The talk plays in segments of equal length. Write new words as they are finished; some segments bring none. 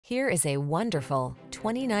Here is a wonderful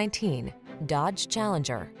 2019 Dodge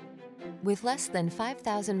Challenger. With less than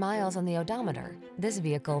 5,000 miles on the odometer, this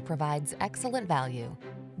vehicle provides excellent value.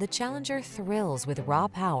 The Challenger thrills with raw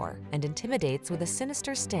power and intimidates with a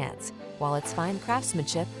sinister stance, while its fine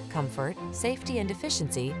craftsmanship, comfort, safety, and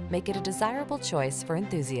efficiency make it a desirable choice for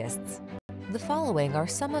enthusiasts. The following are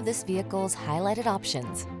some of this vehicle's highlighted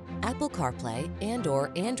options: Apple CarPlay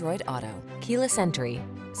and/or Android Auto, keyless entry,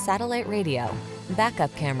 satellite radio,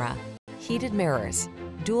 backup camera, heated mirrors,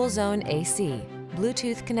 dual zone AC,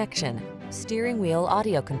 Bluetooth connection, steering wheel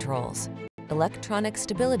audio controls, electronic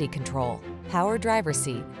stability control, power driver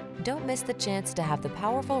seat. Don't miss the chance to have the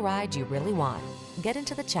powerful ride you really want. Get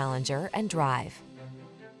into the Challenger and drive.